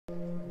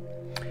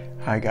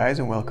Hi guys,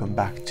 and welcome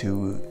back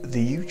to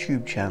the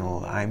YouTube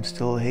channel. I'm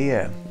still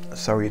here.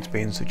 Sorry it's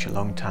been such a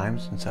long time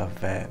since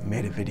I've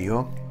made a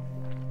video.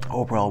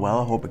 Hope we're all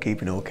well, I hope we're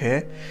keeping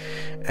okay.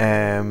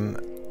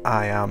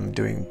 I am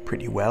doing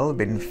pretty well. I've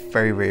been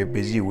very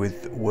busy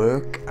with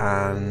work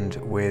and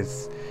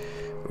with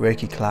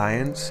Reiki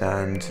clients,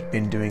 and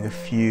been doing a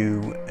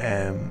few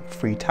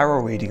free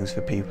tarot readings for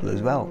people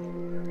as well,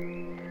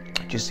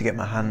 just to get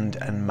my hand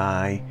and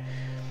my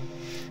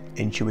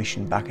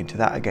intuition back into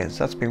that again. So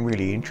that's been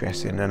really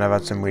interesting, and I've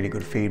had some really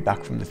good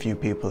feedback from the few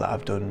people that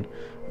I've done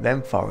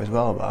them for as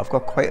well. But I've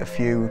got quite a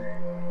few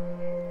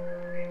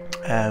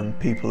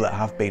people that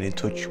have been in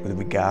touch with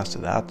regards to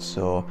that,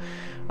 so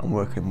I'm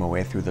working my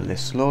way through the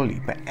list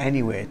slowly. But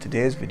anyway,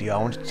 today's video I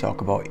wanted to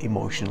talk about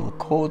emotional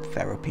code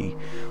therapy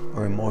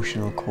or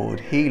emotional code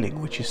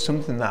healing, which is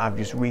something that I've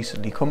just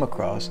recently come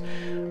across.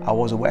 I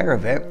was aware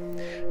of it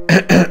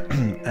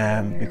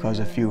because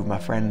a few of my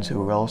friends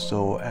who are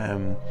also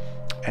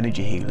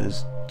energy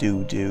healers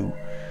do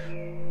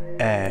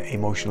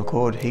emotional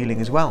code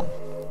healing as well.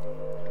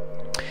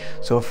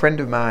 So a friend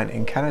of mine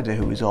in Canada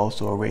who is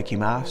also a Reiki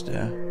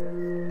master,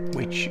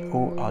 which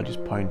I'll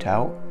just point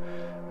out,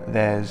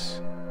 there's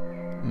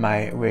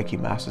my Reiki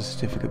master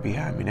certificate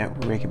behind me now,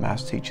 Reiki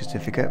master teacher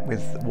certificate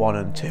with 1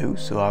 and 2,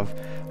 so I've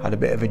had a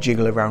bit of a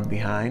jiggle around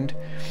behind,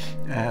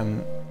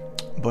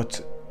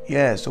 but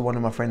yeah, so one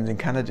of my friends in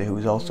Canada who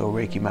is also a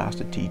Reiki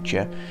master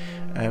teacher,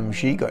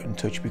 she got in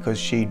touch because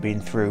she'd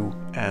been through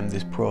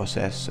this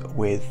process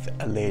with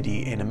a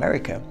lady in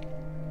America,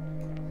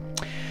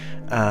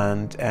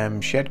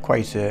 and she had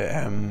quite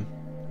a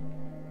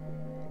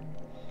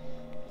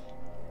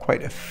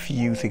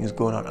few things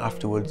going on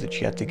afterwards that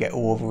she had to get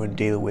over and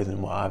deal with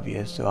and what have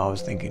you. So I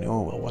was thinking,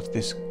 oh well, what's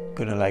this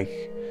gonna like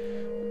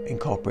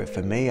incorporate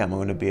for me? Am I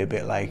gonna be a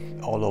bit like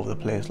all over the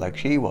place like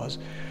she was?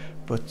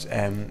 But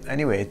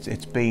anyway,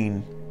 it's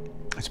been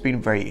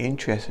very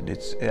interesting.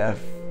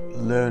 I've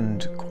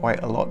learned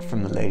quite a lot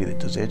from the lady that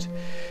does it,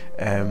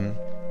 a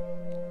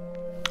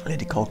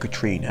lady called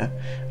Katrina,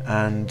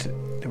 and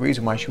the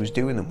reason why she was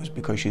doing them was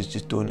because she's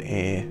just done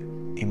a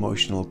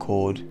emotional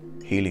code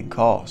healing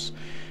course,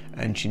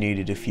 and she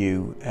needed a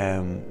few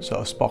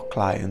sort of spot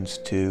clients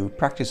to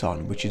practice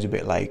on, which is a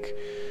bit like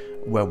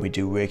when we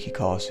do Reiki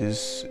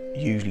courses.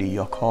 Usually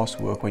your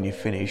coursework when you're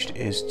finished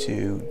is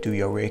to do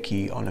your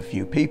Reiki on a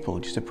few people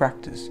just to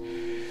practice.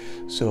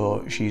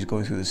 So she's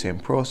going through the same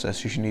process.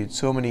 So she needed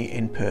so many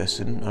in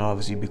person, and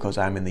obviously because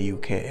I'm in the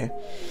UK,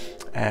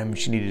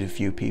 she needed a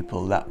few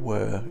people that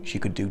she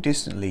could do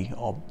distantly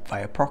or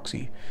via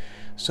proxy.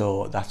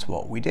 So that's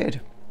what we did.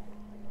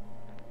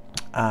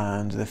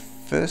 And the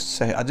first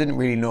session, I didn't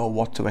really know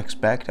what to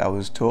expect. I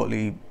was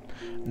totally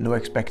no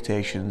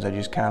expectations. I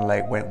just kind of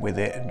like went with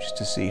it, and just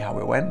to see how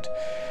it went.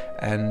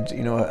 And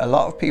you know, a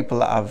lot of people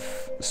that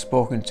I've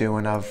spoken to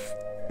and I've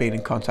been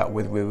in contact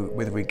with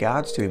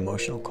regards to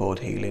emotional code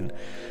healing,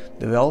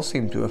 they all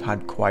seem to have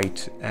had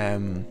quite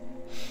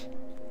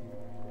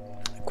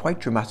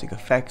dramatic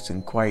effects,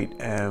 and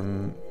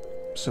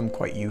some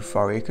quite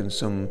euphoric, and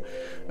some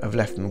have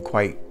left them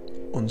quite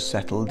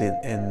unsettled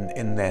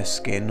in their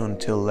skin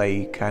until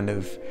they kind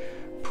of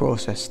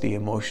process the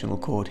emotional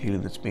code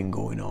healing that's been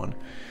going on.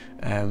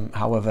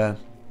 However,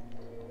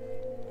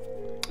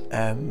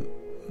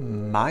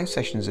 my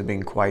sessions have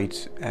been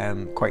quite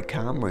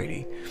calm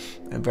really,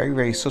 and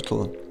very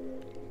subtle.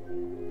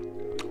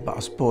 But I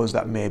suppose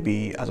that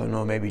maybe, I don't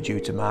know, maybe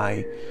due to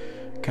my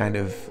kind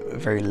of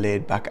very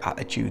laid back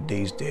attitude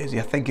these days.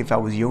 I think if I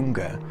was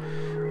younger,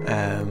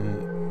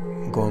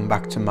 going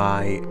back to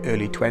my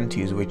early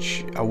 20s,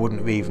 which I wouldn't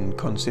have even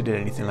considered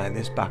anything like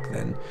this back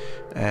then,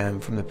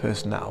 from the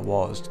person that I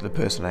was to the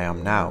person I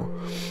am now.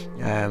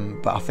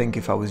 But I think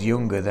if I was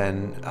younger,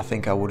 then I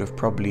think I would have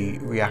probably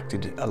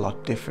reacted a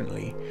lot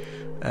differently.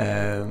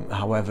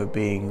 However,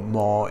 being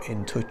more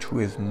in touch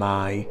with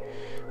my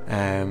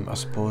I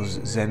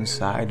suppose Zen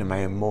side and my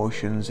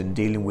emotions, and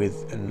dealing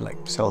with and like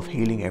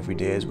self-healing every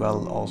day as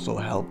well also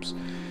helps.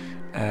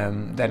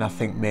 Then I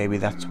think maybe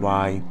that's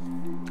why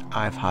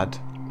I've had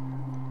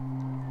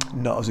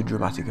not as a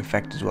dramatic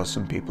effect as what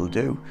some people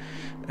do,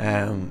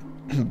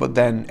 but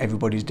then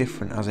everybody's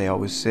different, as I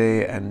always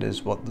say, and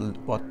as what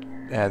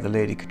the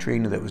lady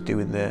Katrina that was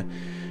doing the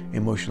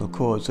emotional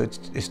code. So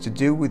it's to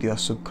do with your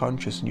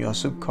subconscious, and your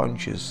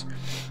subconscious,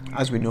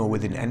 as we know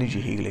within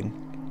energy healing,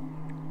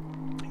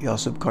 your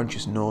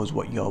subconscious knows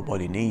what your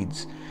body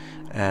needs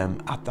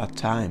at that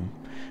time.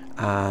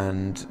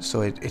 And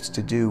so it's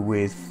to do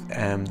with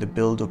the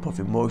build-up of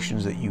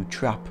emotions that you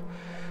trap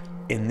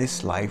in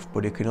this life,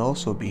 but it can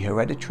also be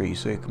hereditary,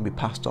 so it can be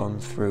passed on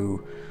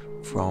through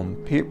from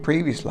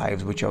previous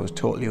lives, which I was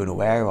totally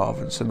unaware of.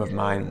 And some of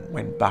mine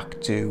went back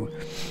to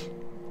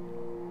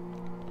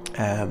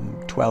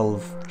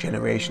 12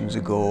 generations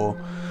ago,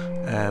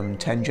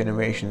 10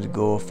 generations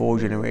ago, 4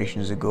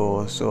 generations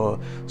ago. So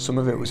some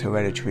of it was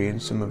hereditary, and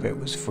some of it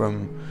was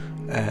from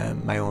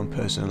my own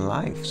personal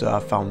life. So I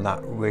found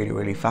that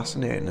really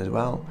fascinating as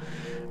well.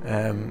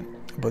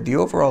 But the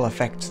overall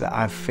effects that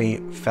I've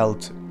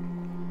felt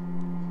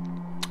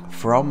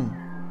from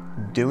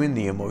doing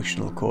the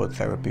emotional code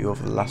therapy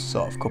over the last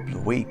sort of couple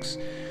of weeks,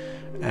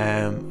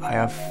 I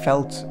have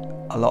felt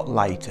a lot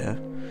lighter,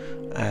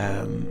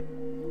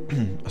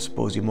 I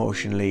suppose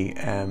emotionally,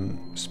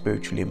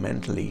 spiritually and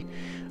mentally.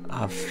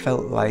 I've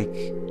felt like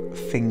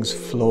things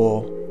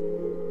flow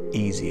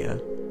easier,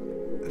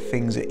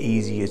 things are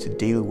easier to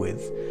deal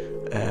with,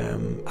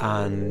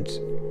 and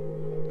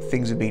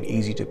things have been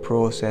easy to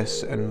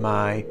process, and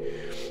my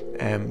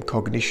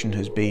cognition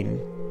has been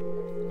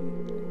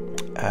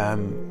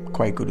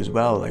quite good as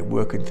well, like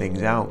working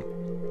things out.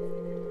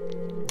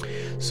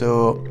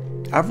 So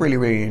I've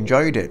really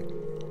enjoyed it,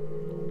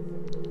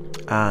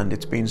 and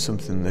it's been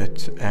something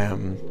that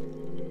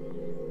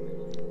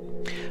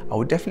I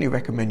would definitely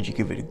recommend you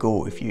give it a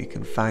go if you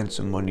can find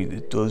somebody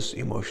that does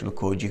emotional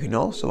code. You can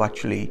also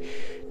actually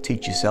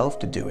teach yourself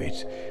to do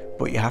it,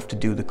 but you have to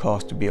do the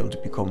course to be able to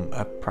become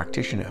a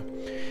practitioner.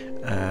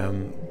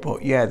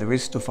 But yeah, there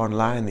is stuff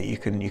online that you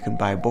can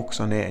buy books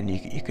on it, and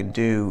you can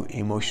do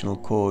emotional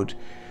code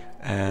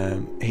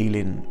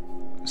healing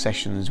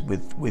sessions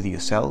with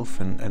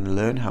yourself and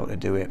learn how to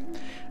do it,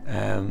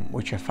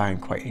 which I find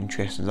quite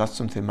interesting. That's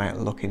something I might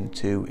look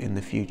into in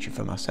the future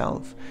for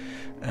myself.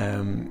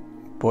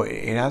 But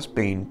it has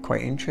been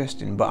quite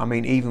interesting. But I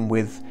mean, even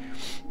with,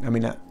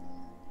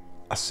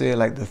 I say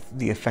like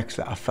the effects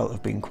that I felt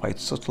have been quite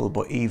subtle,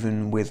 but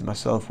even with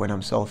myself, when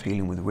I'm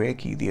self-healing with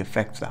Reiki, the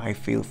effects that I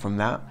feel from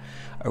that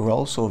are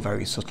also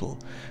very subtle.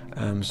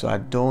 So I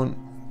don't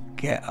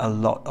get a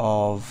lot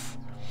of,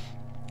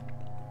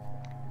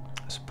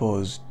 I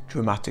suppose,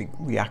 dramatic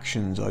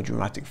reactions or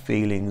dramatic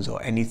feelings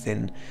or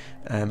anything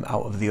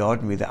out of the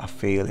ordinary that I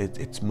feel.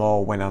 It's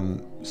more when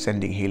I'm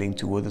sending healing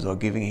to others or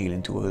giving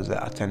healing to others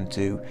that I tend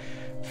to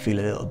feel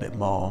a little bit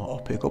more or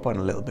pick up on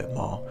a little bit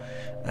more.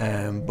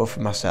 But for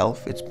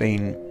myself, it's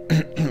been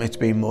it's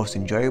been most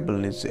enjoyable,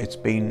 and it's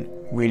been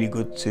really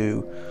good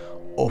to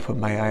open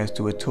my eyes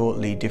to a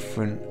totally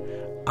different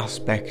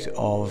aspect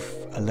of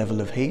a level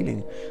of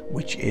healing,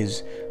 which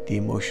is the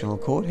emotional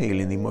code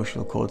healing, the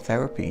emotional code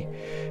therapy.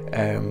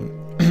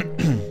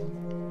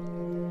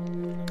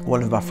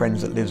 One of my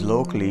friends that lives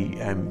locally,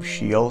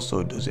 she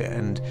also does it,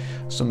 and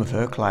some of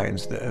her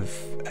clients that have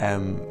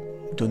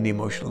done the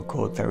emotional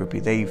code therapy,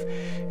 they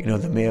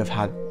may have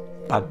had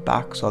bad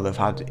backs, or they've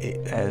had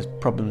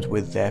problems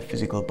with their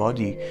physical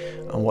body,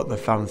 and what they've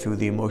found through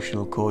the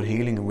emotional code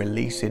healing and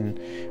releasing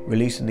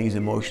these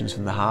emotions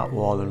from the heart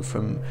wall, and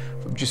from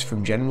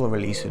general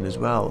releasing as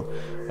well,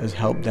 has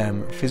helped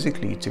them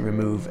physically to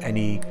remove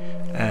any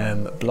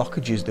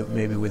blockages that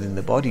may be within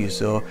the body.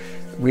 So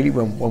really,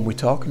 when we're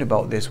talking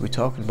about this, we're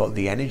talking about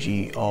the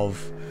energy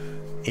of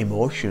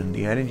emotion,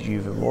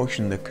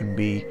 that can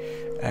be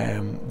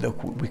that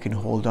we can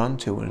hold on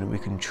to and we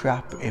can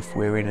trap if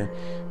we're in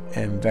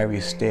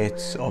various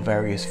states or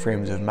various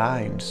frames of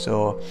mind.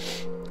 So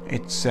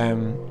it's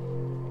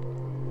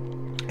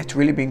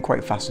really been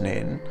quite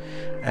fascinating.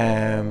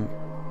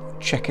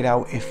 Check it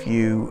out if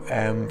you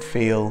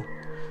feel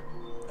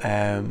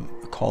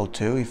called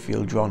to, if you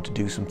feel drawn to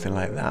do something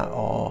like that,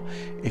 or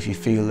if you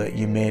feel that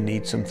you may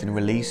need something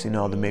releasing,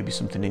 or there may be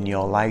something in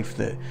your life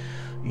that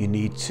you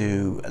need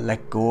to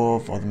let go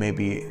of, or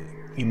maybe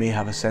you may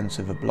have a sense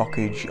of a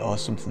blockage or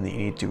something that you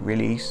need to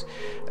release.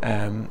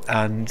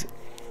 And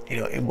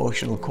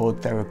emotional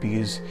code therapy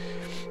is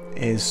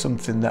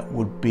something that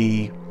would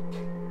be,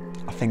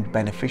 I think,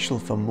 beneficial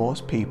for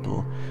most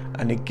people,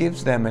 and it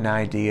gives them an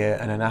idea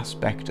and an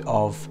aspect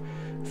of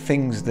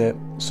things that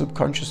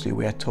subconsciously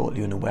we are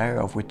totally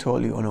unaware of. We're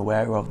totally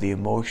unaware of the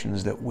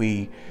emotions that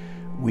we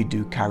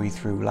do carry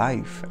through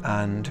life,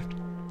 and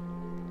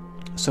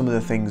some of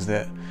the things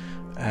that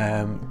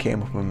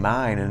came up in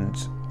mine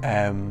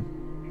and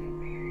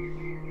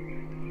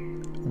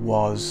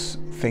was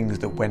things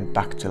that went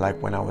back to like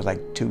when I was like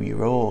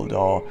 2-year-old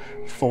or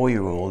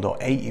 4-year-old or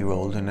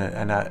 8-year-old,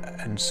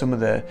 and some of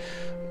the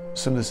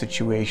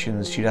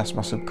situations, she'd ask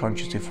my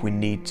subconscious if we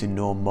need to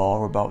know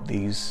more about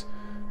these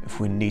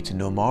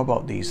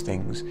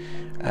things,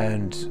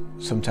 and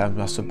sometimes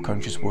my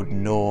subconscious would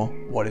know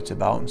what it's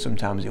about and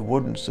sometimes it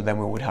wouldn't. So then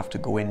we would have to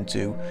go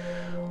into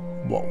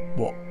what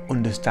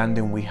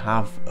understanding we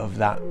have of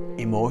that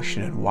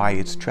emotion and why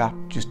it's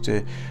trapped,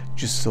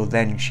 just so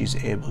then she's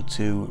able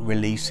to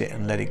release it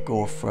and let it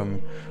go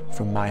from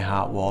my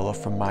heart wall or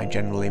from my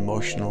general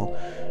emotional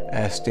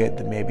state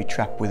that may be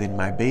trapped within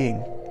my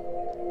being.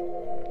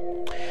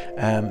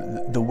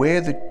 The way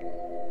that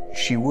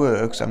she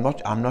works, I'm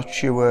not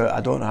sure, I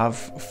don't have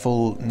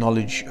full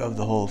knowledge of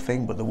the whole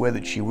thing, but the way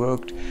that she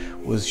worked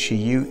was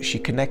she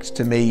connects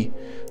to me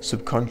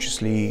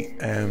subconsciously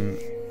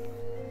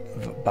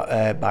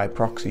by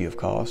proxy, of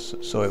course,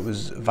 so it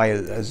was via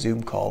a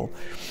Zoom call,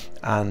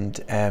 and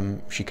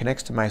she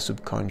connects to my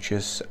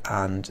subconscious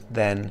and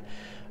then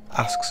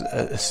asks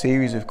a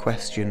series of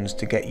questions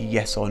to get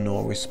yes or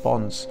no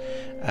response,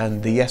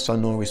 and the yes or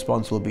no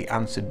response will be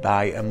answered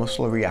by a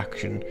muscle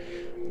reaction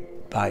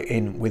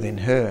within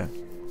her,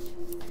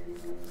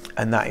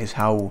 and that is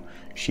how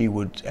she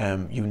would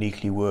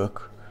uniquely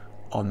work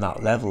on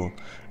that level.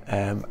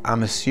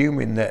 I'm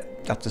assuming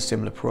that that's a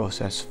similar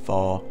process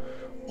for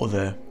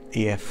other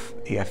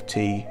EFT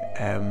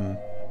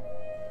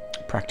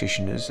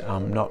practitioners.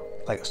 I'm not,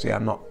 like I say,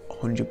 I'm not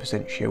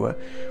 100% sure,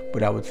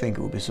 but I would think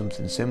it would be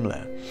something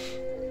similar.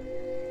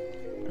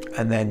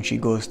 And then she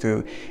goes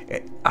through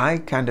it. I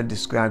kind of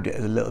described it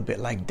as a little bit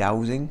like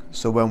dowsing.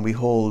 So when we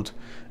hold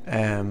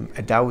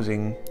a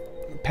dowsing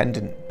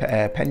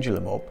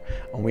pendulum up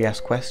and we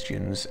ask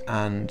questions,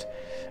 and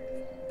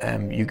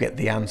you get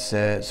the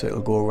answer, so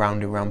it'll go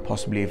round and round,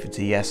 possibly if it's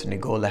a yes, and it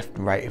go left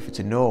and right if it's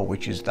a no,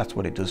 that's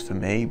what it does for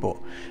me. But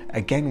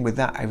again, with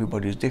that,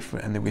 everybody's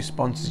different, and the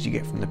responses you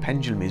get from the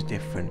pendulum is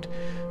different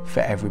for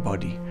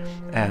everybody,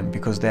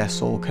 because their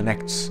soul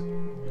connects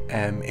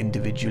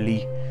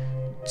individually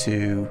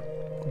to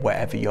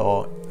whatever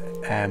you're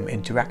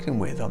interacting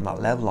with on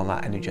that level, on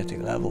that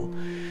energetic level.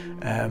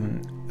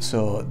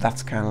 So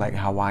that's kind of like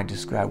how I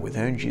describe with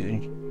her.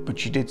 But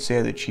she did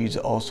say that she's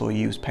also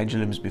used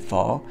pendulums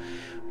before,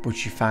 but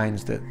she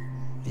finds that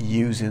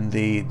using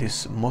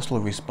this muscle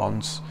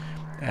response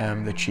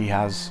that she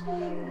has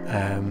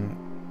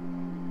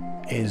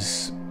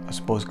is, I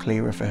suppose,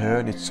 clearer for her,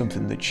 and it's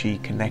something that she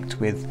connects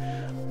with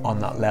on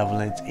that level,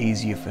 and it's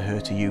easier for her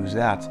to use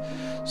that.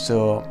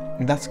 So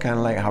that's kind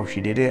of like how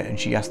she did it, and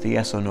she asked the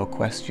yes or no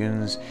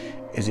questions.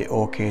 Is it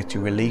okay to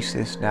release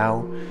this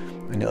now?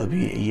 And it'll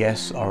be a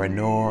yes or a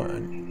no.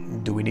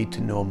 Do we need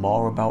to know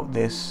more about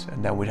this?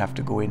 And then we'd have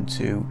to go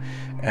into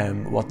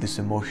what this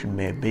emotion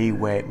may be,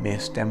 where it may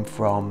stem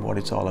from, what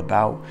it's all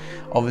about.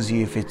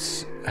 Obviously, if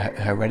it's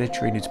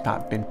hereditary and it's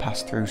been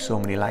passed through so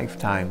many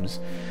lifetimes,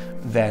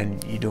 then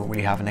you don't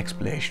really have an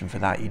explanation for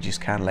that. You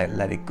just kind of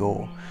let it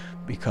go,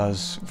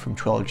 because from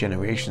 12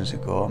 generations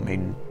ago, I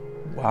mean,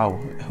 wow,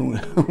 who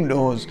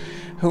knows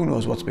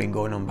what's been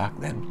going on back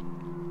then.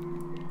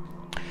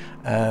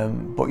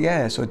 But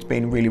yeah, so it's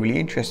been really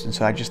interesting.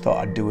 So I just thought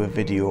I'd do a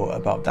video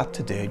about that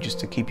today, just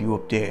to keep you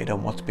updated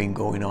on what's been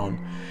going on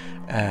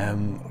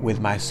with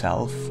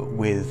myself,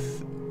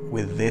 with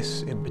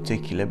this in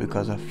particular,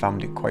 because I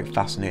found it quite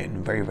fascinating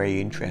and very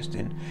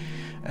interesting.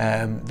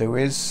 There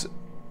is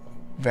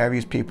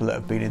various people that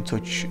have been in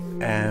touch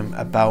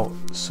about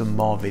some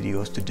more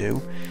videos to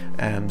do,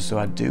 so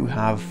I do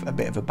have a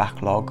bit of a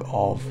backlog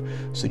of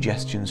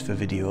suggestions for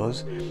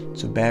videos,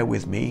 so bear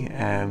with me.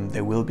 They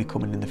will be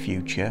coming in the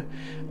future,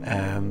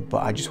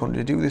 but I just wanted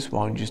to do this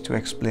one just to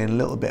explain a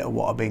little bit of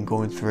what I've been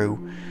going through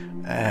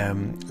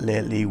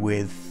lately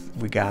with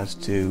regards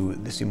to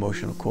this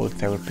emotional code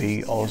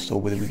therapy, also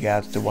with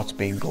regards to what's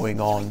been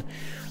going on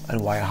and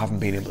why I haven't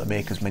been able to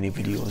make as many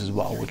videos as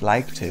what I would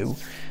like to.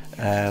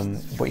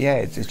 But yeah,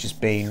 it's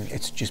just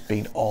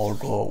been all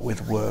go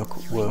with work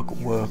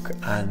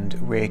and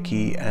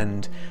Reiki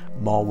and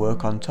more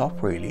work on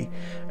top, really.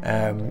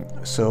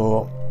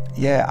 So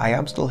yeah, I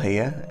am still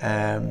here.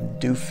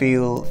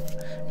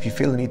 If you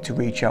feel the need to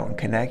reach out and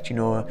connect,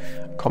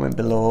 comment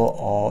below,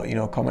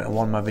 or comment on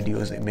one of my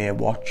videos that you may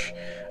watch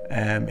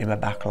in my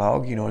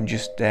backlog, and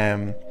just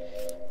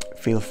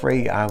feel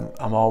free.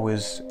 I'm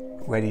always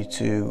ready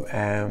to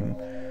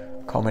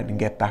comment and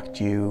get back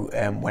to you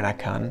when I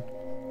can.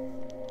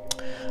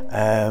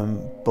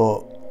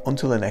 But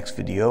until the next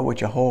video,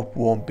 which I hope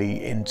won't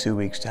be in 2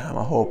 weeks time,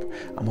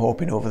 I'm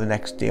hoping over the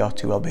next day or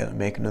two I'll be able to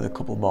make another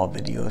couple more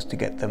videos to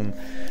get them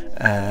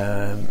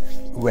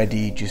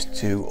ready just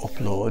to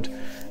upload.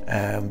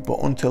 But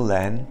until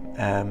then,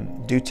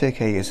 do take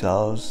care of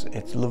yourselves.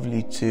 It's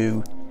lovely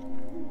to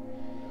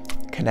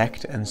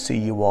connect and see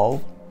you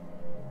all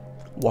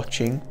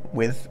watching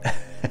with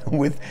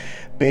with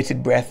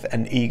bated breath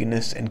and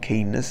eagerness and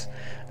keenness.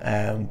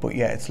 But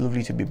yeah, it's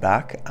lovely to be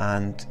back,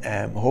 and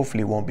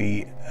hopefully it won't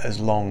be as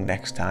long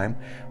next time.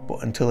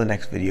 But until the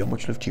next video,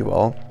 much love to you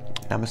all.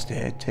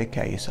 Namaste, take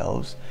care of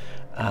yourselves,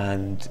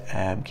 and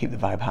keep the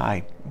vibe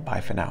high.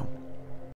 Bye for now.